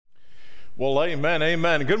Well, amen,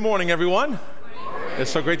 amen. Good morning, everyone. It's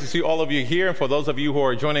so great to see all of you here. And for those of you who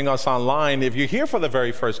are joining us online, if you're here for the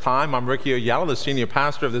very first time, I'm Ricky Ayala, the senior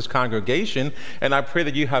pastor of this congregation, and I pray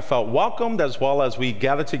that you have felt welcomed as well as we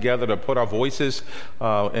gather together to put our voices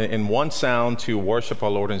in one sound to worship our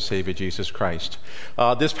Lord and Savior, Jesus Christ.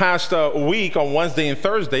 This past week on Wednesday and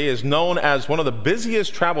Thursday is known as one of the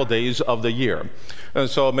busiest travel days of the year. And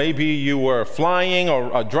so maybe you were flying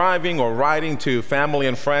or driving or riding to family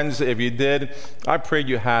and friends. If you did, I pray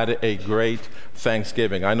you had a great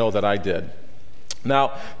Thanksgiving. I know that I did.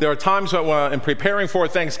 Now, there are times when in preparing for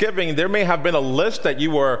Thanksgiving, there may have been a list that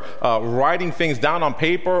you were writing things down on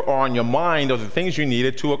paper or on your mind of the things you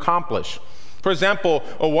needed to accomplish. For example,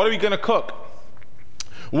 what are we going to cook?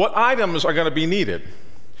 What items are going to be needed?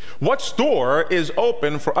 What store is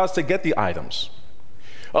open for us to get the items?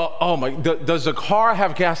 Does the car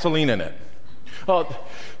have gasoline in it?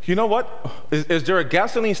 You know what? Is there a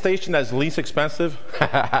gasoline station that's least expensive?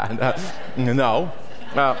 No.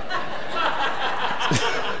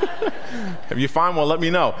 If you find one, let me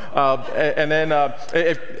know.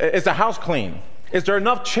 Is the house clean? Is there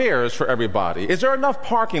enough chairs for everybody? Is there enough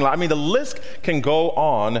parking lot? I mean, the list can go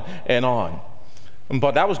on and on.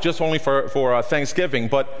 But that was just only for Thanksgiving.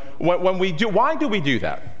 But when we do, why do we do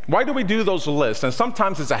that? Why do we do those lists? And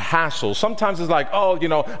sometimes it's a hassle. Sometimes it's like,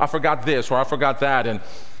 I forgot this or I forgot that.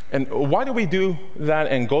 And why do we do that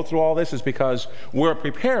and go through all this? Is because we're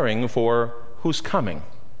preparing for who's coming.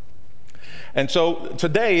 And so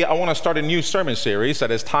today I want to start a new sermon series that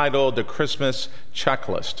is titled The Christmas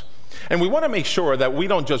Checklist. And we want to make sure that we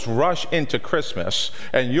don't just rush into Christmas.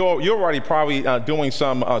 And you're already probably doing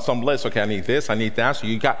some lists. Okay, I need this, I need that. So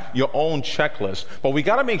you got your own checklist. But we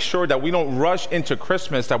got to make sure that we don't rush into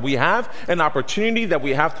Christmas, that we have an opportunity that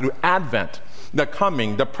we have through Advent, the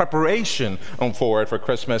coming, the preparation for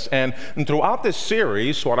Christmas. And throughout this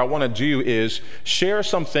series, what I want to do is share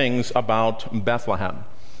some things about Bethlehem.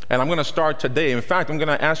 And I'm going to start today. In fact, I'm going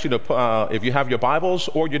to ask you to, if you have your Bibles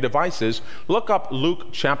or your devices, look up Luke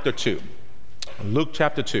chapter 2. Luke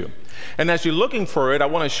chapter 2. And as you're looking for it, I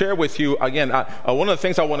want to share with you, again, one of the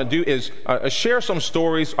things I want to do is share some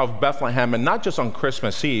stories of Bethlehem, and not just on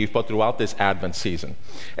Christmas Eve, but throughout this Advent season.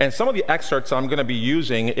 And some of the excerpts I'm going to be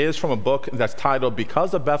using is from a book that's titled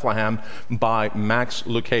Because of Bethlehem by Max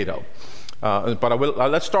Lucado.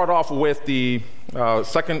 Let's start off with the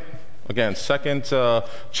second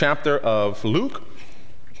chapter of Luke.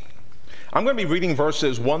 I'm going to be reading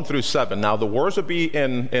verses 1 through 7. Now, the words will be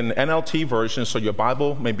in NLT version, so your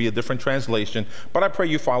Bible may be a different translation, but I pray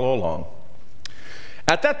you follow along.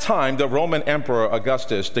 At that time, the Roman Emperor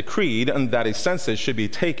Augustus decreed that a census should be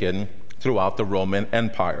taken throughout the Roman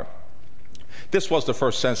Empire. This was the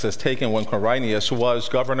first census taken when Quirinius was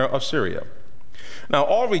governor of Syria. Now,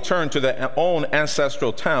 all returned to their own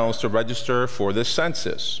ancestral towns to register for this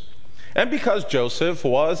census. And because Joseph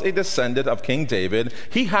was a descendant of King David,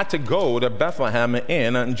 he had to go to Bethlehem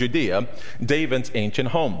in Judea, David's ancient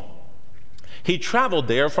home. He traveled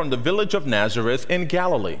there from the village of Nazareth in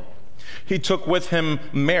Galilee. He took with him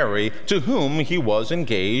Mary, to whom he was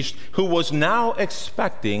engaged, who was now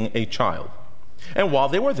expecting a child. And while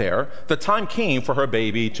they were there, the time came for her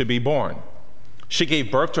baby to be born. She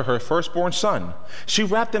gave birth to her firstborn son. She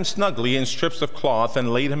wrapped him snugly in strips of cloth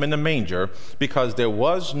and laid him in a manger because there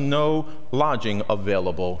was no lodging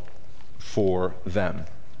available for them.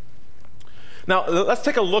 Now, let's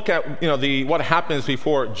take a look at what happens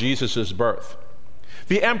before Jesus' birth.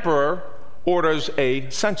 The emperor orders a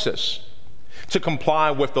census. To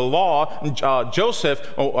comply with the law,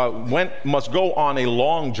 Joseph must go on a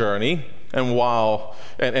long journey.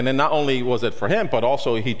 And then not only was it for him, but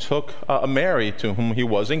also he took Mary, to whom he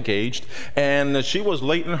was engaged, and she was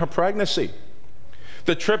late in her pregnancy.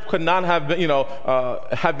 The trip could not have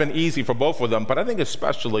been easy for both of them, but I think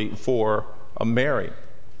especially for Mary.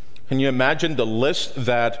 Can you imagine the list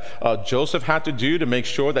that Joseph had to do to make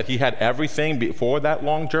sure that he had everything before that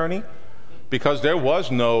long journey? Because there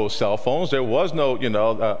was no cell phones, there was no,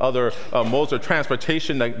 other modes of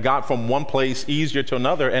transportation that got from one place easier to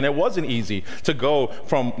another, and it wasn't easy to go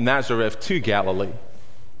from Nazareth to Galilee.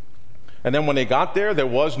 And then when they got there, there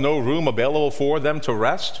was no room available for them to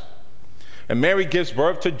rest. And Mary gives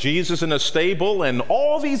birth to Jesus in a stable, and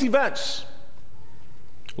all these events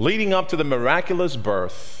leading up to the miraculous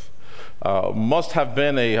birth must have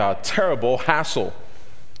been a terrible hassle.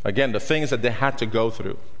 Again, the things that they had to go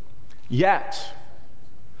through. Yet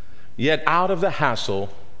out of the hassle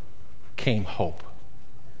came hope.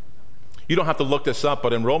 You don't have to look this up,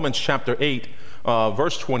 but in Romans chapter 8,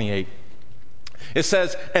 verse 28, It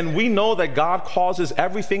says, and we know that God causes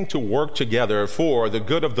everything to work together for the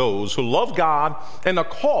good of those who love God and are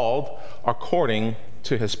called according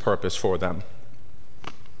to his purpose for them.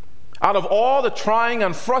 Out of all the trying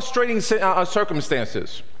and frustrating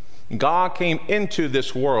circumstances, God came into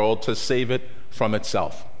this world to save it from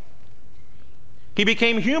itself. He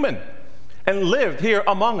became human and lived here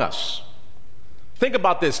among us. Think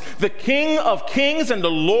about this. The King of Kings and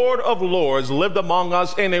the Lord of Lords lived among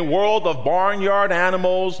us in a world of barnyard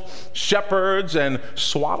animals, shepherds, and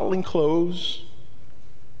swaddling clothes.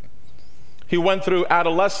 He went through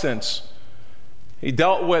adolescence. He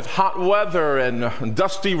dealt with hot weather and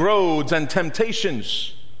dusty roads and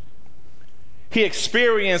temptations. He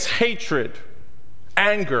experienced hatred,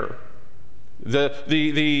 anger,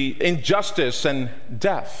 the injustice, and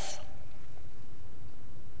death.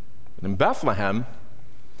 In Bethlehem,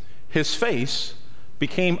 his face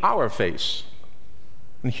became our face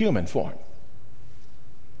in human form.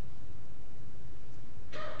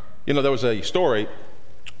 You know, there was a story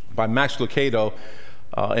by Max Lucado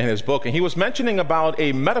in his book, and he was mentioning about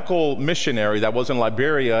a medical missionary that was in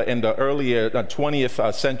Liberia in the early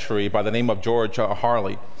 20th century by the name of George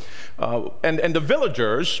Harley. And the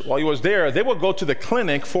villagers, while he was there, they would go to the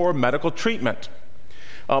clinic for medical treatment.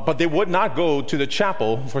 But they would not go to the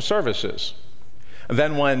chapel for services. And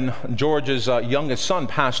then when George's youngest son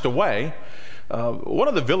passed away, one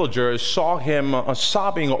of the villagers saw him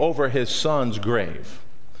sobbing over his son's grave.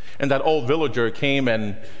 And that old villager came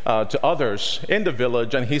and to others in the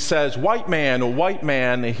village, and he says, white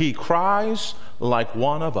man, he cries like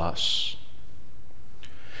one of us.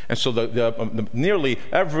 And so nearly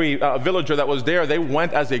every villager that was there, they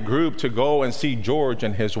went as a group to go and see George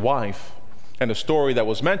and his wife. And the story that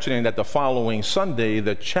was mentioning that the following Sunday,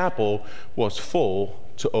 the chapel was full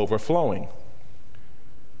to overflowing.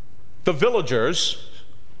 The villagers,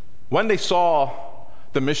 when they saw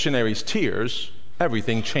the missionary's tears,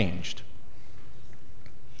 everything changed.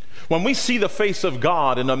 When we see the face of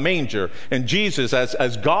God in a manger and Jesus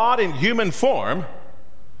as God in human form,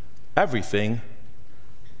 everything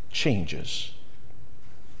changes.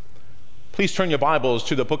 Please turn your Bibles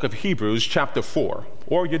to the book of Hebrews chapter 4,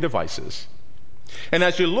 or your devices. And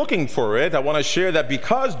as you're looking for it, I want to share that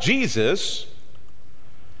because Jesus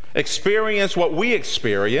experienced what we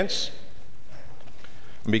experience,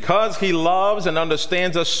 because he loves and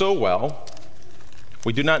understands us so well,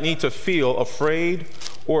 we do not need to feel afraid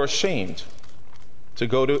or ashamed to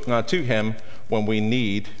go to him when we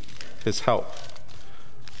need his help.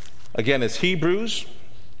 Again, it's Hebrews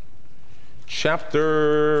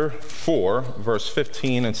chapter 4, verse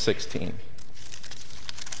 15 and 16.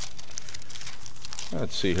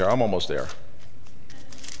 Let's see here. I'm almost there.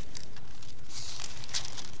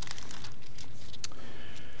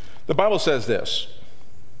 The Bible says this: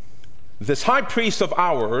 this high priest of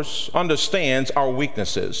ours understands our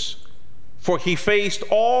weaknesses, for he faced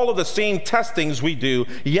all of the same testings we do,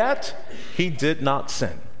 yet he did not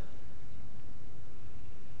sin.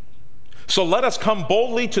 So let us come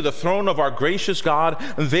boldly to the throne of our gracious God.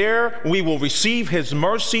 There we will receive his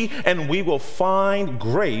mercy, and we will find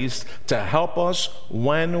grace to help us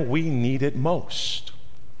when we need it most.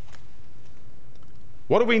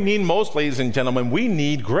 What do we need most, ladies and gentlemen? We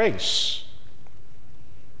need grace.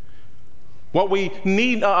 What we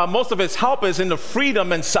need most of his help is in the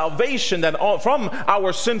freedom and salvation that from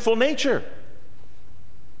our sinful nature.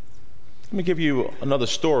 Let me give you another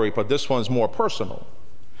story, but this one's more personal.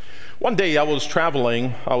 One day I was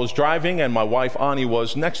driving, and my wife Ani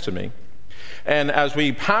was next to me. And as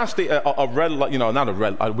we passed a red light, not a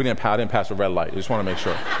red light, I didn't pass a red light, I just want to make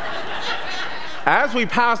sure. As we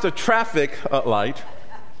passed a traffic light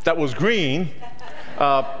that was green,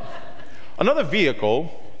 another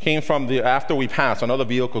vehicle came from after we passed, another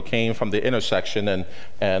vehicle came from the intersection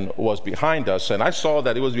and was behind us. And I saw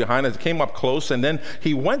that it was behind us, came up close, and then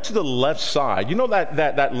he went to the left side. You know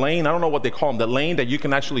that lane, I don't know what they call them, the lane that you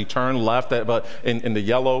can actually turn left, but in the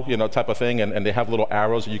yellow, type of thing, and they have little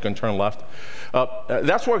arrows that you can turn left.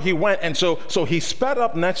 That's where he went, and so he sped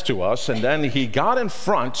up next to us, and then he got in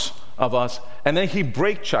front of us, and then he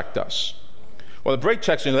brake checked us. Well, the brake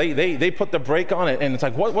checks, they put the brake on it, and it's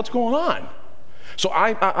like, what's going on? So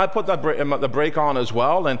I put the brake on as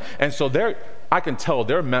well, and so I can tell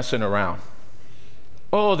they're messing around.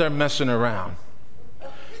 Oh, they're messing around.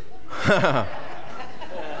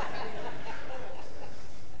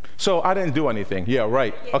 So I didn't do anything. Yeah,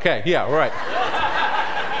 right. Okay, yeah, right.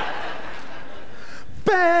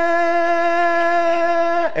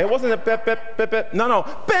 It wasn't a bip, bip, bip, bip. No.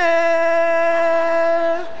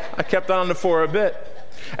 I kept on it for a bit.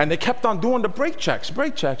 And they kept on doing the brake checks.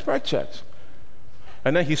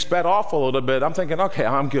 And then he sped off a little bit. I'm thinking, okay,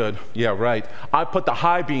 I'm good. Yeah, right. I put the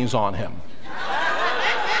high beams on him.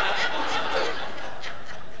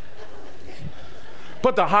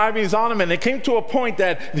 Put the high beams on him, and it came to a point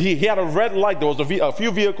that he had a red light. There was a few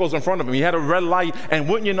vehicles in front of him. He had a red light, and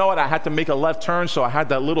wouldn't you know it, I had to make a left turn, so I had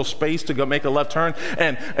that little space to go make a left turn,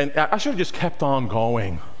 and I should have just kept on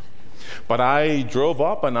going. But I drove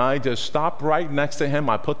up, and I just stopped right next to him.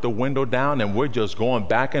 I put the window down, and we're just going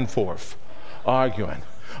back and forth, arguing.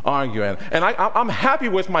 And I'm happy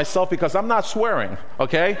with myself because I'm not swearing,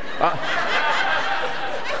 okay?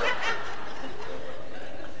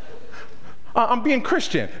 I'm being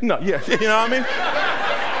Christian. No, yeah, you know what I mean?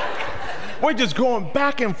 We're just going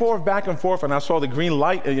back and forth, and I saw the green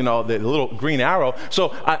light, the little green arrow.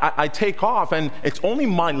 So I take off, and it's only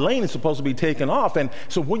my lane is supposed to be taken off. And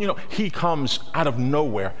so when he comes out of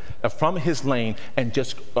nowhere from his lane and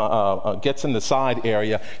just gets in the side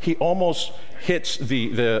area, he almost hits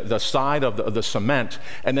the side of the cement,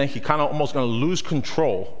 and then he kind of almost going to lose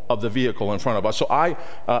control of the vehicle in front of us. So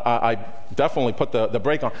I definitely put the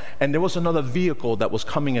brake on, and there was another vehicle that was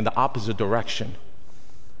coming in the opposite direction.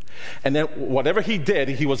 And then whatever he did,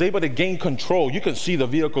 he was able to gain control. You can see the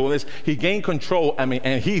vehicle is, he gained control, and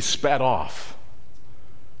he sped off.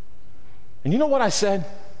 And you know what I said?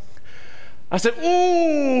 I said,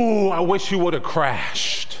 ooh, I wish you would have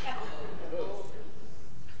crashed.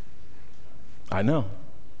 I know.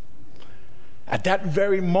 At that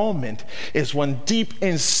very moment is when deep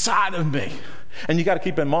inside of me, and you got to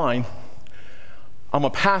keep in mind, I'm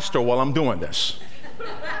a pastor while I'm doing this.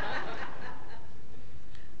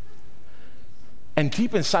 And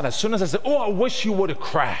deep inside, as soon as I said, oh, I wish you would have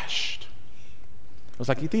crashed, it was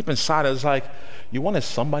like deep inside, I was like, you wanted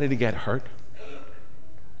somebody to get hurt?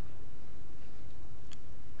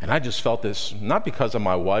 And I just felt this, not because of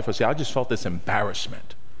my wife, I just felt this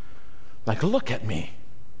embarrassment. Like, look at me.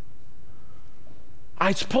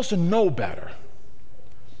 I'm supposed to know better.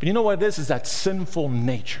 But you know what it is that sinful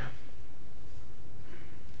nature.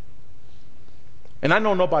 And I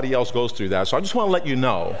know nobody else goes through that, so I just want to let you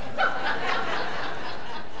know.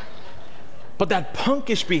 But that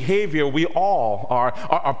punkish behavior we all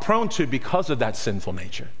are prone to because of that sinful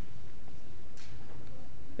nature.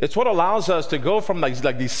 It's what allows us to go from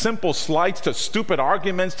like these simple slights to stupid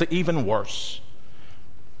arguments to even worse.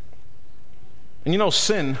 And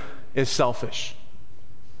sin is selfish.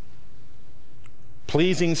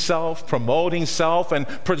 Pleasing self, promoting self, and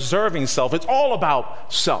preserving self. It's all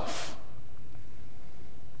about self.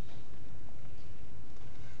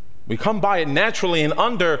 We come by it naturally, and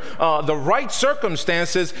under the right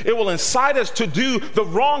circumstances, it will incite us to do the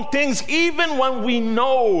wrong things, even when we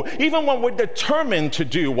know, even when we're determined to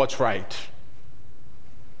do what's right.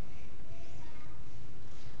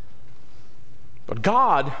 But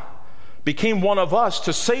God became one of us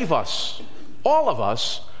to save us, all of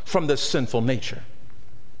us, from this sinful nature.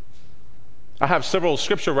 I have several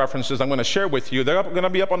scripture references I'm going to share with you. They're going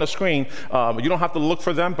to be up on the screen. You don't have to look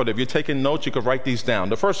for them, but if you're taking notes, you could write these down.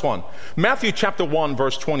 The first one, Matthew chapter 1,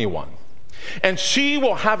 verse 21. And she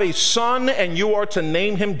will have a son, and you are to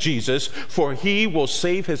name him Jesus, for he will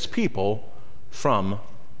save his people from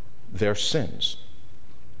their sins.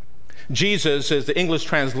 Jesus is the English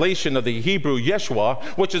translation of the Hebrew Yeshua,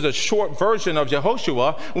 which is a short version of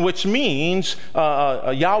Yehoshua, which means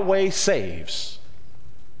Yahweh saves.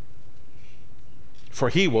 For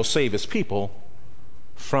he will save his people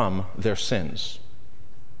from their sins.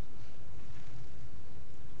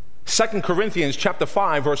 2 Corinthians chapter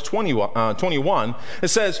 5, verse 21, it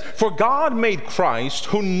says, for God made Christ,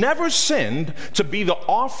 who never sinned, to be the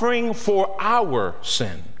offering for our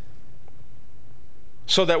sin,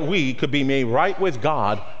 so that we could be made right with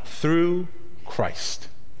God through Christ.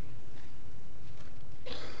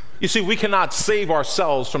 You see, we cannot save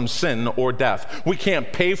ourselves from sin or death. We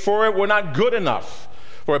can't pay for it. We're not good enough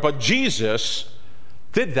for it. But Jesus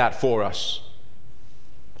did that for us.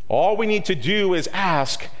 All we need to do is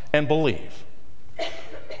ask and believe.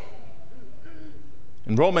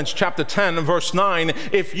 In Romans chapter 10, verse 9,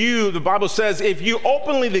 the Bible says, if you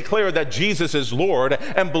openly declare that Jesus is Lord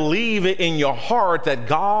and believe in your heart that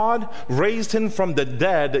God raised him from the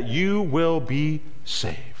dead, you will be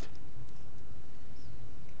saved.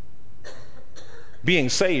 Being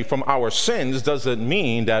saved from our sins doesn't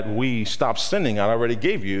mean that we stop sinning. I already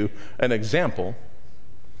gave you an example.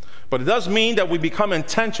 But it does mean that we become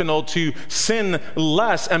intentional to sin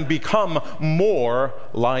less and become more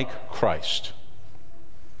like Christ.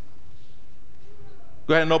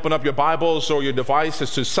 Go ahead and open up your Bibles or your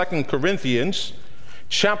devices to 2 Corinthians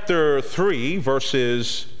chapter 3,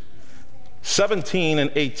 verses 17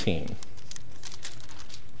 and 18.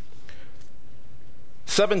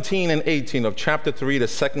 17 and 18 of chapter 3 to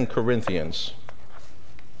 2 Corinthians.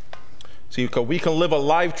 See, we can live a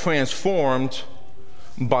life transformed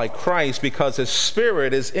by Christ because His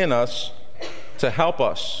Spirit is in us to help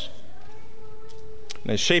us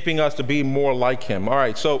and is shaping us to be more like Him. All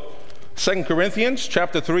right, so 2 Corinthians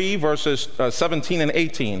chapter 3, verses 17 and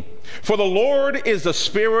 18. For the Lord is the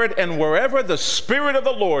Spirit, and wherever the Spirit of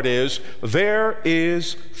the Lord is, there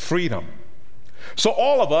is freedom. So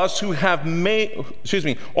all of us who have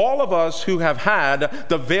had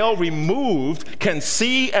the veil removed can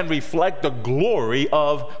see and reflect the glory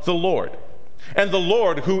of the Lord. And the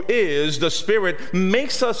Lord, who is the Spirit,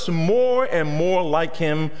 makes us more and more like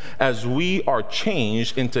Him as we are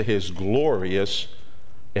changed into His glorious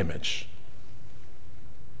image.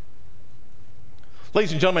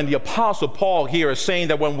 Ladies and gentlemen, the Apostle Paul here is saying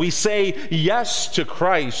that when we say yes to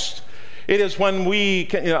Christ, it is when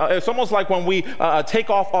it's almost like when we take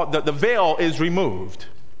off, the veil is removed.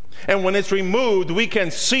 And when it's removed, we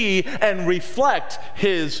can see and reflect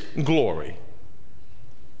His glory.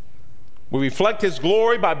 We reflect His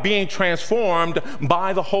glory by being transformed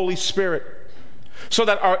by the Holy Spirit, so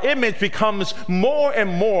that our image becomes more and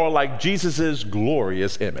more like Jesus'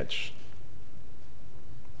 glorious image.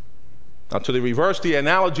 Now, to the reverse, the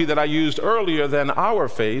analogy that I used earlier, then our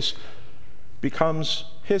face becomes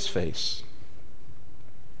His face.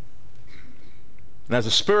 And as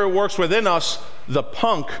the Spirit works within us, the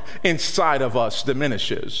punk inside of us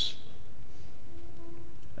diminishes,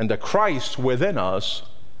 and the Christ within us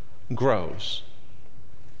grows.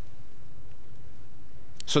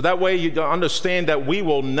 So that way you understand that we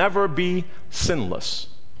will never be sinless,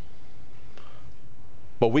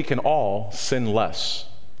 but we can all sin less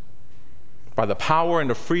by the power and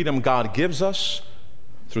the freedom God gives us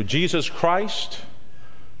through Jesus Christ,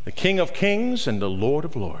 the King of Kings and the Lord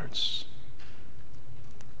of Lords.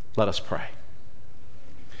 Let us pray.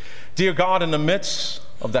 Dear God, in the midst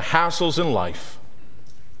of the hassles in life,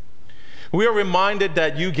 we are reminded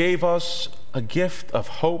that you gave us a gift of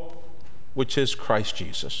hope, which is Christ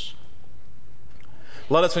Jesus.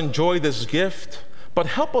 Let us enjoy this gift, but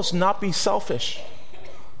help us not be selfish.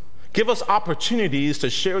 Give us opportunities to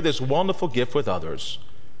share this wonderful gift with others.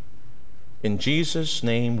 In Jesus'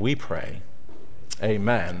 name we pray.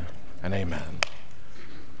 Amen and amen.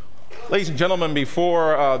 Ladies and gentlemen,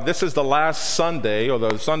 before this is the last Sunday, or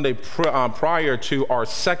the Sunday prior to our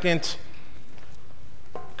second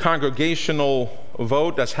congregational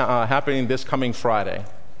vote that's happening this coming Friday.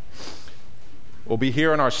 We'll be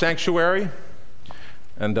here in our sanctuary,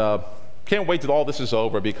 and can't wait till all this is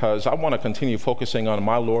over, because I want to continue focusing on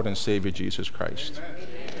my Lord and Savior Jesus Christ. Amen.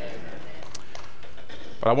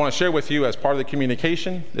 But I want to share with you, as part of the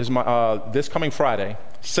communication, this coming Friday,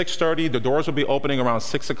 6:30, the doors will be opening around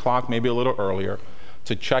 6 o'clock, maybe a little earlier,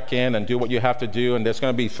 to check in and do what you have to do. And there's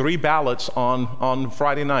going to be 3 ballots on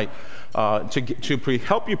Friday night. To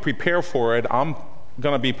help you prepare for it, I'm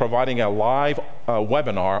going to be providing a live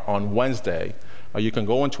webinar on Wednesday. You can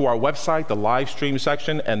go into our website, the live stream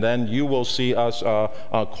section, and then you will see us,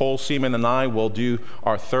 Cole Seaman and I will do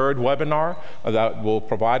our 3rd webinar that will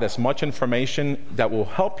provide as much information that will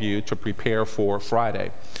help you to prepare for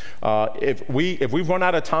Friday. If we run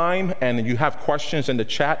out of time and you have questions in the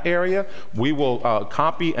chat area, we will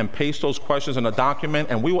copy and paste those questions in a document,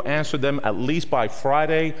 and we will answer them at least by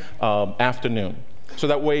Friday afternoon. So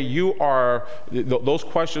that way those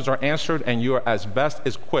questions are answered and you are as best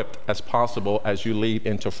equipped as possible as you lead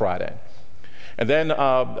into Friday. And then,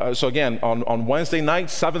 so again, on Wednesday night,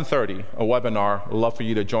 7:30, a webinar. I'd love for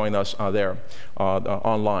you to join us there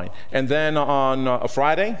online. And then on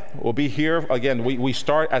Friday, we'll be here. Again, we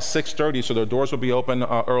start at 6:30, so the doors will be open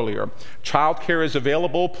earlier. Childcare is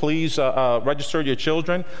available. Please register your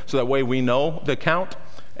children so that way we know the count.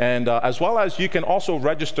 And as well as you can also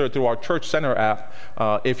register through our Church Center app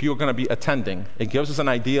if you're going to be attending. It gives us an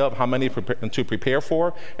idea of how many to prepare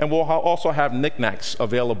for, and we'll also have knickknacks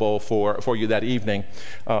available for you that evening.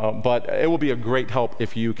 But it will be a great help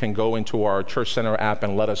if you can go into our Church Center app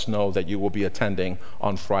and let us know that you will be attending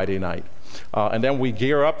on Friday night. And then we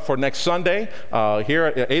gear up for next Sunday here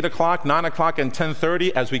at 8 o'clock, 9 o'clock, and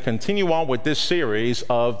 10:30 as we continue on with this series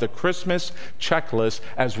of the Christmas checklist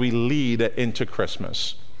as we lead into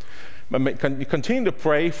Christmas. Continue to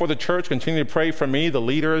pray for the church, continue to pray for me, the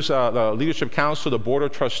leaders, the leadership council, the board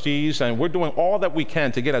of trustees, and we're doing all that we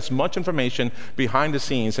can to get as much information behind the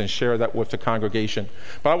scenes and share that with the congregation.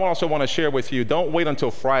 But I also want to share with you, don't wait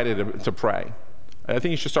until Friday to pray. I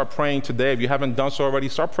think you should start praying today. If you haven't done so already,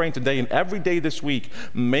 start praying today, and every day this week,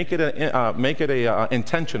 make it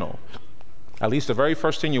intentional. At least the very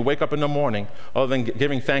first thing you wake up in the morning, other than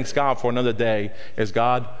giving thanks God for another day, is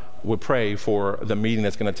God, would pray for the meeting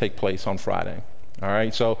that's going to take place on Friday. All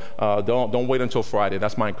right, so don't wait until Friday.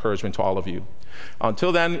 That's my encouragement to all of you.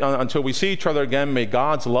 Until then, until we see each other again, may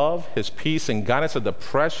God's love, his peace, and guidance of the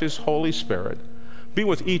precious Holy Spirit be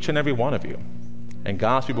with each and every one of you. And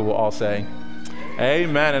God's people will all say,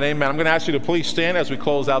 amen and amen. I'm going to ask you to please stand as we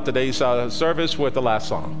close out today's service with the last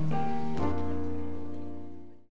song.